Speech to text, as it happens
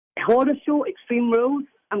horror show, Extreme Rules.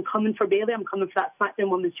 I'm coming for Bayley. I'm coming for that SmackDown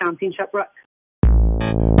Women's Championship, Rick.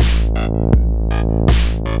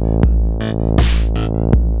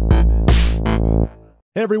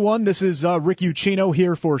 Hey everyone, this is Rick Ucchino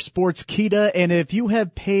here for Sportskeeda, and if you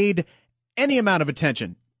have paid any amount of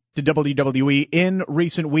attention to WWE in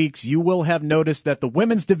recent weeks, you will have noticed that the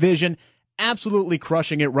women's division absolutely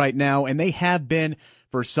crushing it right now, and they have been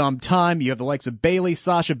for some time. You have the likes of Bayley,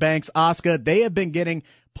 Sasha Banks, Asuka. They have been getting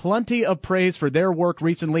plenty of praise for their work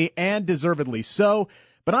recently, and deservedly so.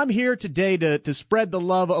 But I'm here today to spread the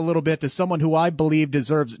love a little bit to someone who I believe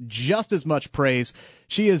deserves just as much praise.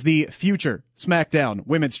 She is the future SmackDown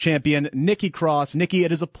Women's Champion, Nikki Cross. Nikki,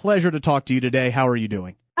 it is a pleasure to talk to you today. How are you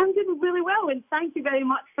doing? I'm doing really well, and thank you very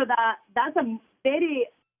much for that. That's a very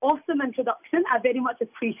awesome introduction. I very much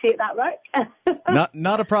appreciate that, Rick.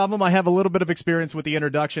 Not a problem. I have a little bit of experience with the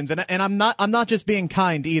introductions, and I'm not just being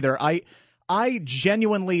kind either. I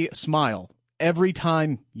genuinely smile every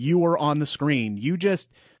time you are on the screen.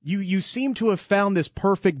 You seem to have found this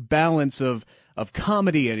perfect balance of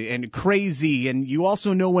comedy and crazy, and you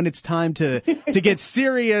also know when it's time to get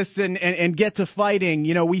serious and get to fighting.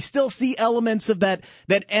 You know, we still see elements of that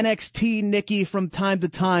NXT Nikki from time to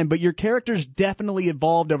time, but your character's definitely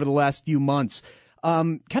evolved over the last few months.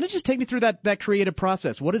 Kind of just take me through that creative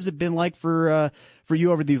process. What has it been like for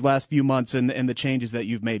you over these last few months and the changes that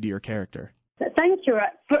you've made to your character? Thank you.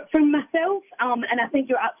 For myself, and I think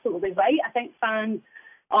you're absolutely right, I think fans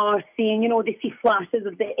are seeing, they see flashes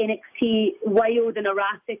of the NXT wild and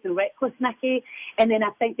erratic and reckless Nikki, and then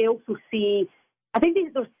I think they also see,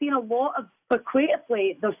 they're seeing a lot of, but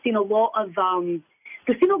creatively, they're seeing a lot of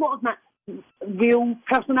my real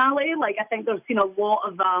personality. Like, I think they're seeing a lot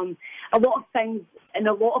of things, and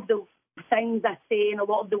a lot of the things I say and a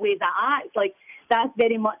lot of the ways I act, like, that's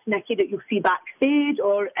very much Nikki that you'll see backstage,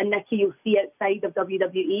 or a Nikki you'll see outside of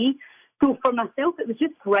WWE. So for myself, it was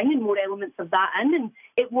just bringing more elements of that in, and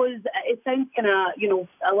it sounds kind of,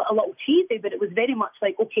 a little cheesy, but it was very much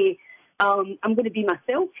like, okay, I'm going to be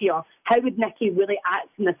myself here. How would Nikki really act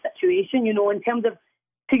in this situation? In terms of,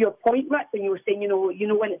 to your point, Rick, when you were saying,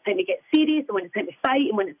 when it's time to get serious and when it's time to fight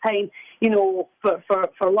and when it's time,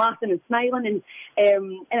 for laughing and smiling.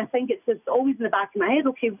 And I think it's just always in the back of my head,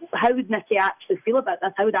 okay, how would Nikki actually feel about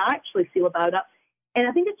this? How would I actually feel about it? And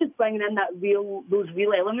I think it's just bringing in those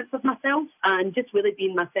real elements of myself and just really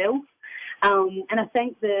being myself. And I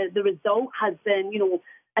think the result has been,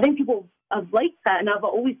 I think people have liked that. And I've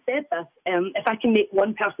always said this, if I can make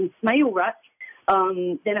one person smile, Rick,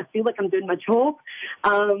 then I feel like I'm doing my job.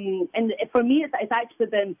 And for me, it's actually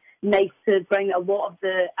been nice to bring a lot of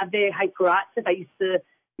a very hyperactive. I used to,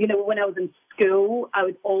 when I was in school, I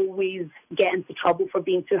would always get into trouble for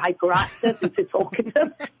being too hyperactive and too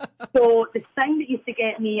talkative. So the thing that used to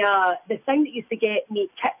get me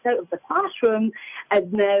kicked out of the classroom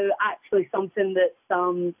is now actually something that's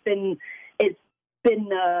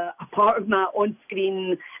been a part of my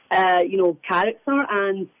on-screen, character.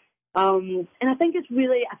 And I think it's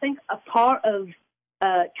really, a part of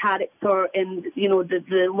character in,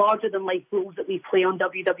 the larger-than-life roles that we play on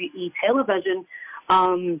WWE television.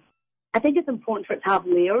 I think it's important for it to have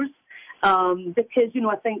layers, because,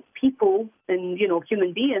 I think people and,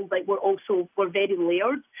 human beings, like, we're very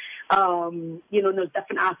layered. And there's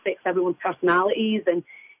different aspects of everyone's personalities, and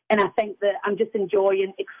I think that I'm just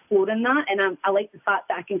enjoying exploring that, and I like the fact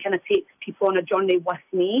that I can kind of take people on a journey with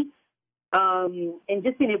me. And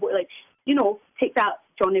just being able to, take that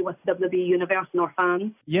journey with the WWE Universe and our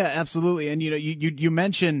fans. Yeah, absolutely. And, you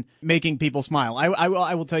mentioned making people smile. I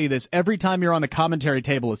will tell you this. Every time you're on the commentary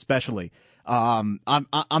table, especially, I'm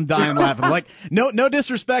dying laughing. Like, no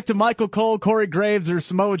disrespect to Michael Cole, Corey Graves, or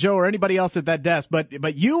Samoa Joe, or anybody else at that desk,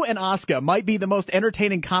 but you and Asuka might be the most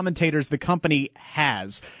entertaining commentators the company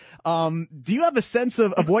has. Do you have a sense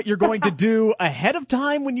of what you're going to do ahead of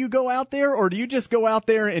time when you go out there, or do you just go out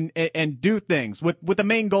there and do things with the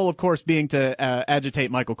main goal, of course, being to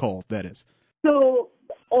agitate Michael Cole? That is. So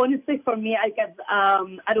honestly, for me, I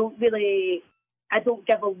don't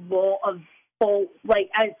give a lot of fault.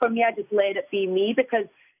 For me, I just let it be me, because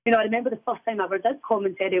I remember the first time I ever did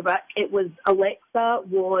commentary, Rick. It was Alexa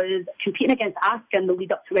was competing against Asuka in the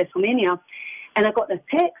lead up to WrestleMania. And I got this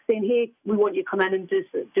text saying, hey, we want you to come in and do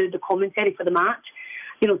the commentary for the match.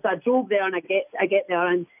 So I drove there, and I get there,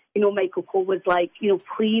 and, Michael Cole was like,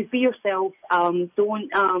 please be yourself.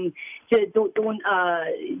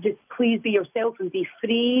 Just please be yourself and be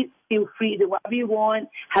free. Feel free to do whatever you want,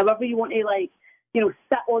 however you want to,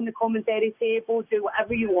 sit on the commentary table, do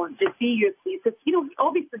whatever you want. Just be you, please. Because,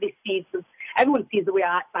 obviously they see, everyone sees the way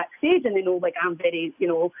I act backstage, and they know, I'm very,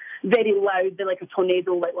 very loud, they're like a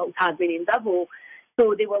tornado, like little Tasmanian devil.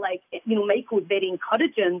 So they were like, Michael's very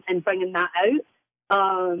encouraging in bringing that out.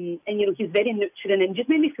 And, he's very nurturing and just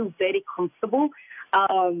made me feel very comfortable.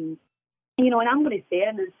 And I'm going to say,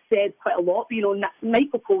 and it's said quite a lot, but,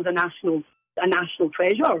 Michael Cole's a national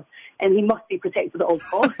treasure, and he must be protected at all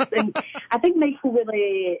costs. And I think Michael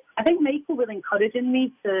really encouraging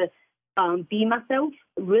me to be myself,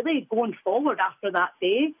 really going forward after that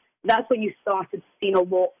day. That's when you started seeing a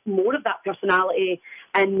lot more of that personality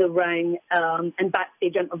in the ring, and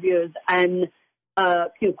backstage interviews and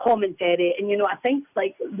commentary. And I think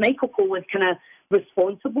like Michael Cole was kind of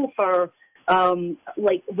responsible for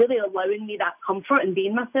really allowing me that comfort and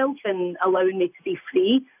being myself and allowing me to be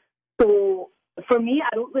free. So for me,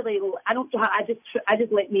 I just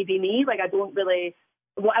let me be me. Like I don't really,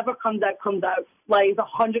 whatever comes out. Like it's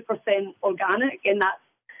 100% organic, and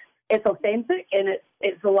it's authentic, and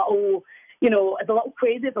it's a little, it's a little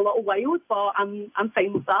crazy, it's a little wild, but I'm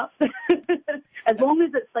fine with that. As long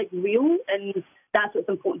as it's like real, and that's what's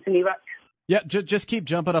important to me, Rick. Yeah, just keep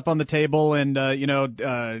jumping up on the table and hugging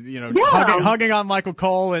on Michael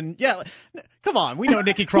Cole, and come on, we know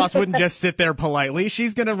Nikki Cross wouldn't just sit there politely.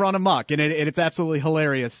 She's going to run amok, and it's absolutely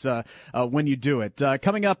hilarious when you do it.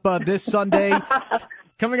 Coming up this Sunday.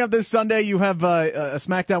 You have a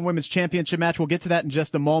SmackDown Women's Championship match. We'll get to that in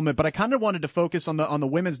just a moment, but I kind of wanted to focus on the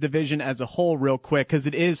women's division as a whole real quick, because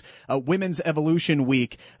it is Women's Evolution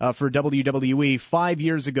Week for WWE. 5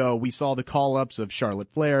 years ago, we saw the call-ups of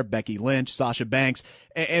Charlotte Flair, Becky Lynch, Sasha Banks,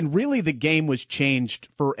 and really the game was changed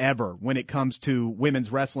forever when it comes to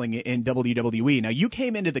women's wrestling in WWE. Now, you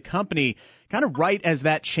came into the company kind of right as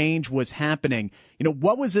that change was happening.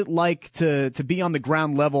 What was it like to be on the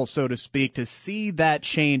ground level, so to speak, to see that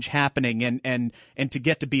change happening and to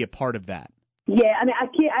get to be a part of that? Yeah, I mean,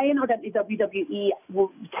 I entered into WWE.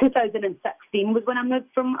 2016 was when I moved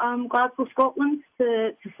from Glasgow, Scotland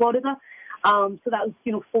to Florida. So that was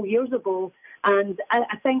 4 years ago. And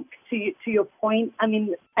I think to your point, I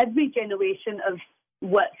mean, every generation of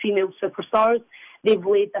female superstars, they've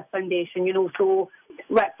laid this foundation. So,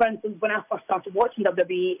 for instance, when I first started watching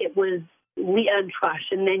WWE, it was Lita and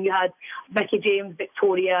Trish, and then you had Mickie James,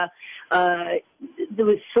 Victoria. There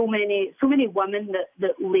was so many women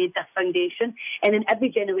that laid this foundation, and in every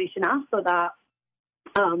generation after that,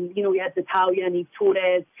 you had Natalya, Eve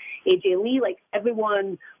Torres, AJ Lee. Like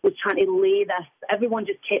everyone was trying to lay this. Everyone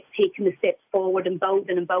just kept taking the steps forward and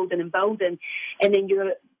building and building and building. And then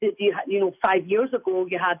you had 5 years ago,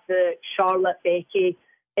 you had the Charlotte, Becky,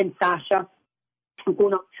 and Sasha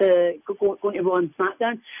going to Raw and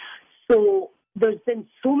SmackDown. So there's been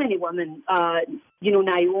so many women,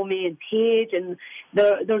 Naomi and Paige, and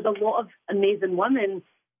there's a lot of amazing women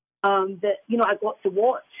that, I got to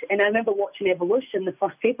watch. And I remember watching Evolution, the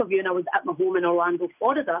first pay-per-view, and I was at my home in Orlando,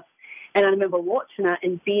 Florida. And I remember watching it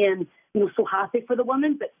and being, so happy for the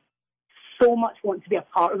women, but so much wanting to be a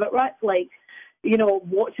part of it, right? Like,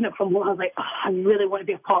 watching it from home, I was like, I really want to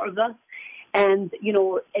be a part of this. And,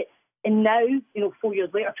 and now, 4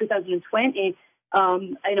 years later, 2020,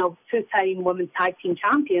 two-time women's tag team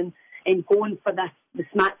champion and going for the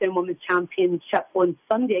SmackDown Women's Championship on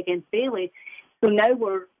Sunday against Bayley. So now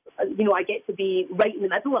I get to be right in the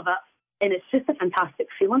middle of it, and it's just a fantastic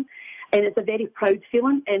feeling, and it's a very proud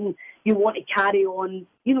feeling, and you want to carry on,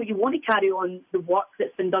 the work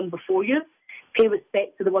that's been done before you, pay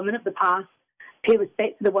respect to the women of the past, pay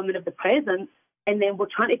respect to the women of the present, and then we're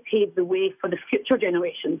trying to pave the way for the future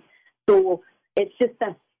generations. So it's just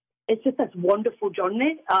this wonderful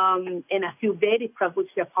journey, and I feel very privileged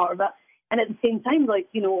to be a part of it. And at the same time, I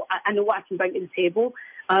know what I can bring to the table.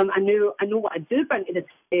 I know what I do bring to the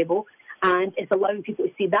table, and it's allowing people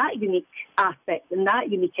to see that unique aspect and that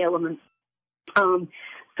unique element.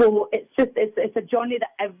 So it's a journey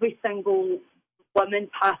that every single woman,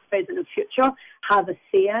 past, present, and future, have a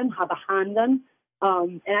say in, have a hand in.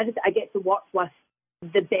 And I get to work with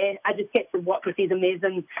the best. I just get to work with these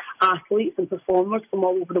amazing athletes and performers from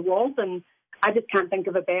all over the world, and I just can't think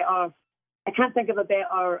of a better. I can't think of a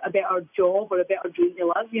better job or a better dream to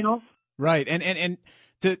live. Right, and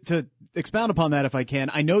to expound upon that, if I can,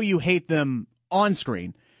 I know you hate them on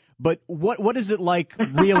screen, but what is it like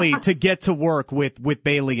really to get to work with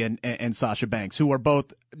Bayley and Sasha Banks, who are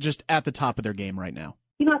both just at the top of their game right now?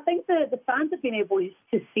 I think the fans have been able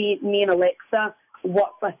to see me and Alexa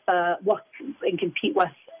work and compete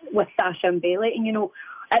with Sasha and Bayley, and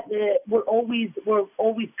we're always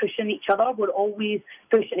pushing each other. We're always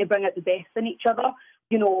pushing to bring out the best in each other.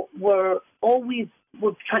 We're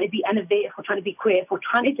trying to be innovative. We're trying to be creative. We're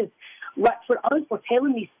trying to for us, we're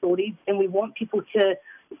telling these stories, and we want people to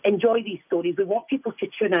enjoy these stories. We want people to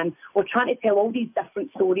tune in. We're trying to tell all these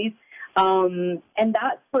different stories, and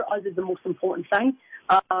that for us is the most important thing.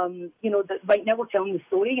 Right now we're telling the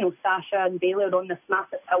story. Sasha and Bayley are on this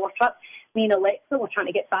massive power trip. Me and Alexa, we're trying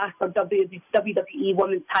to get back our WWE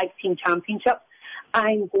Women's Tag Team Championship.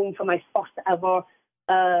 I'm going for my first ever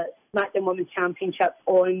SmackDown Women's Championship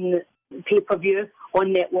on pay-per-view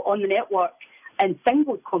on the network in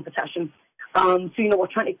singles competition. We're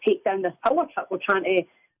trying to take down this power trip. We're trying to,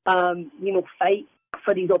 fight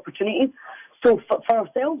for these opportunities. So for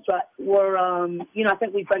ourselves, Rick, we're, I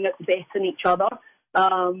think we bring out the best in each other,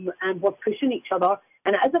 and we're pushing each other,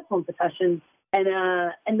 and it is a competition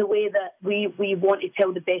in the way that we want to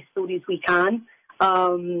tell the best stories we can,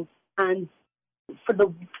 and for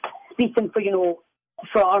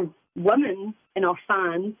our women and our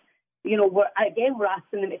fans, we're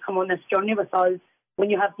asking them to come on this journey with us. When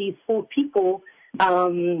you have these four people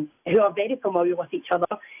who are very familiar with each other,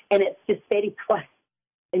 and it's just very twists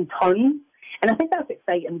and turns. And I think that's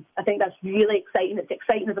exciting. I think that's really exciting. It's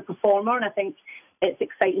exciting as a performer, and I think it's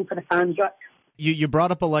exciting for the fans, Rick. You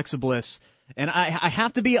brought up Alexa Bliss, and I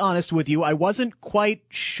have to be honest with you. I wasn't quite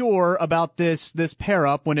sure about this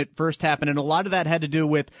pair-up when it first happened, and a lot of that had to do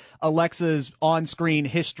with Alexa's on-screen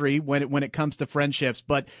history when it comes to friendships.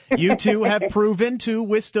 But you two have proven to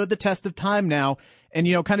withstood the test of time now. And,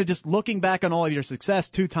 kind of just looking back on all of your success,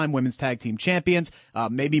 two-time women's tag team champions,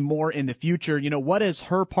 maybe more in the future, what has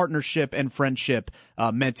her partnership and friendship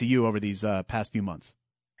meant to you over these past few months?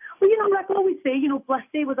 Well, like I always say, Bliss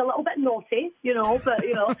Day was a little bit naughty, but,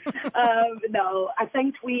 no, I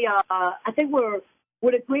think we're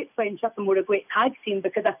a great friendship and we're a great tag team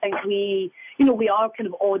because I think we are kind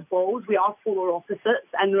of oddballs. We are polar opposites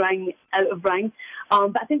in ring, out of ring.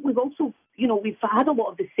 But I think we've also, we've had a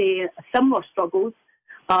lot of the similar struggles.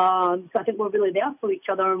 So I think we're really there for each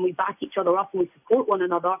other and we back each other up and we support one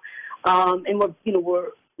another. And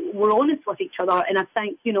we're honest with each other. And I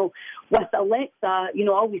think, with Alexa, I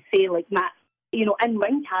always say like Matt, in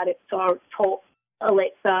ring character taught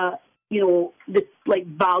Alexa, the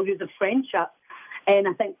values of friendship. And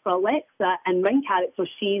I think for Alexa in ring character,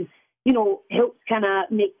 she's, helps kind of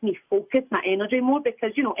make me focus my energy more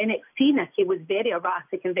because, NXT Nikki was very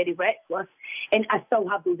erratic and very reckless. And I still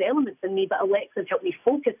have those elements in me, but Alexa's helped me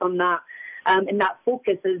focus on that. And that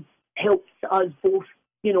focus has helped us both,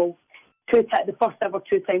 the first ever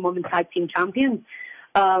two-time women's tag team champions.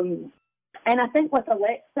 And I think with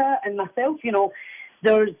Alexa and myself,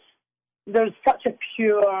 there's such a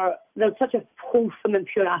wholesome and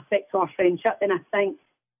pure aspect to our friendship, and I think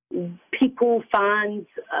people, fans,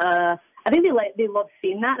 I think they love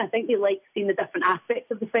seeing that, and I think they like seeing the different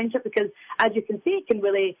aspects of the friendship because, as you can see, it can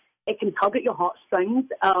tug at your heartstrings.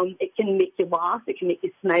 It can make you laugh. It can make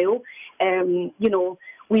you smile. When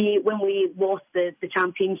we lost the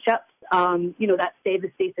championships, that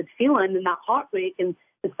devastated feeling and that heartbreak, and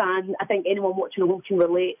the fans, I think anyone watching at home can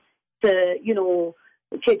relate to,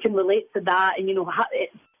 can relate to that, and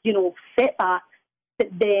setbacks. But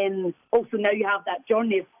then also now you have that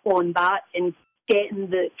journey of clawing back and trying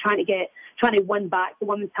to win back the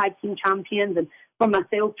women's tag team champions, and for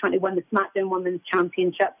myself trying to win the SmackDown Women's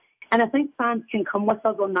Championship. And I think fans can come with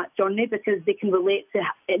us on that journey because they can relate to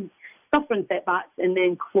suffering setbacks and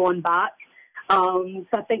then clawing back. So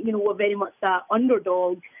I think, we're very much that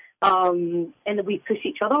underdog, and we push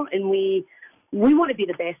each other, and we want to be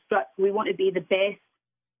the best. We want to be the best.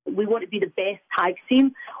 We want to be the best tag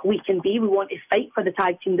team we can be. We want to fight for the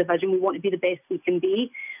tag team division. We want to be the best we can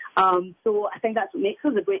be. So I think that's what makes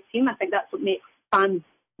us a great team. I think that's what makes fans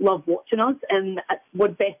love watching us, and we're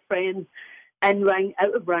best friends in ring,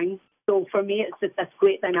 out of ring. So for me, it's just this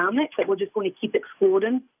great dynamic that we're just going to keep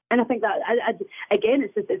exploring. And I think that, again,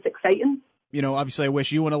 it's exciting. Obviously I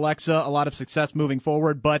wish you and Alexa a lot of success moving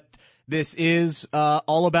forward, but this is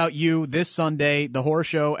all about you this Sunday, the horror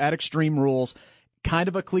show at Extreme Rules. Kind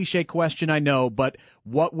of a cliche question, I know, but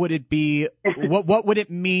what would it be? what would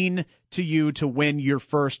it mean to you to win your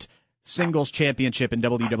first singles championship in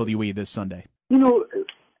WWE this Sunday?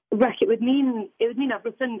 Rick, it would mean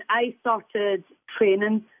everything. I started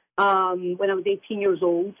training when I was 18 years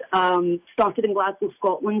old. Started in Glasgow,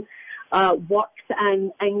 Scotland. Worked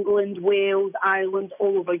in England, Wales, Ireland,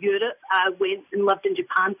 all over Europe. I went and lived in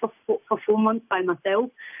Japan for 4 months by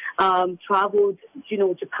myself. Travelled,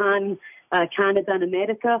 Japan, Canada and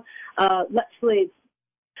America. Literally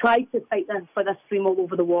tried to fight for this dream all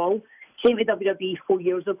over the world. Came to WWE 4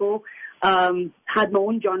 years ago. Had my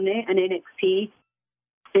own journey in NXT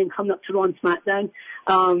and coming up to Raw and SmackDown.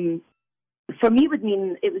 For me, it would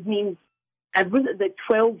mean the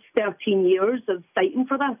 12, 13 years of fighting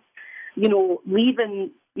for this.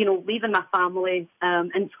 Leaving my family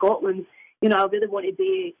in Scotland. I really want to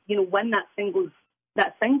be, win that singles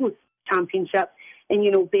championship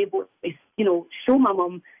and, be able to, show my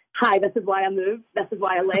mum, hi, this is why I moved, this is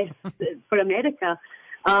why I left for America,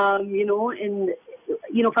 and,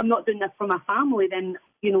 if I'm not doing this for my family, then,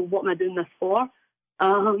 what am I doing this for?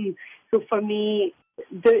 So for me,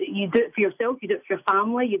 you do it for yourself, you do it for your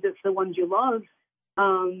family, you do it for the ones you love,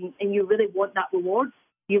 and you really want that reward.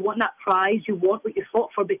 You want that prize, you want what you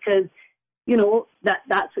fought for, because,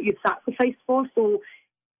 that's what you've sacrificed for. So,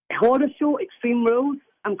 horror show, Extreme Rules,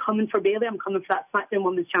 I'm coming for Bayley, I'm coming for that SmackDown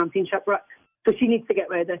Women's Championship, Rick. So she needs to get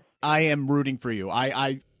ready. I am rooting for you.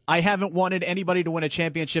 I haven't wanted anybody to win a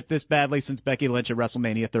championship this badly since Becky Lynch at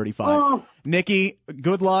WrestleMania 35. Oh. Nikki,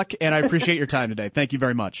 good luck, and I appreciate your time today. Thank you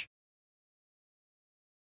very much.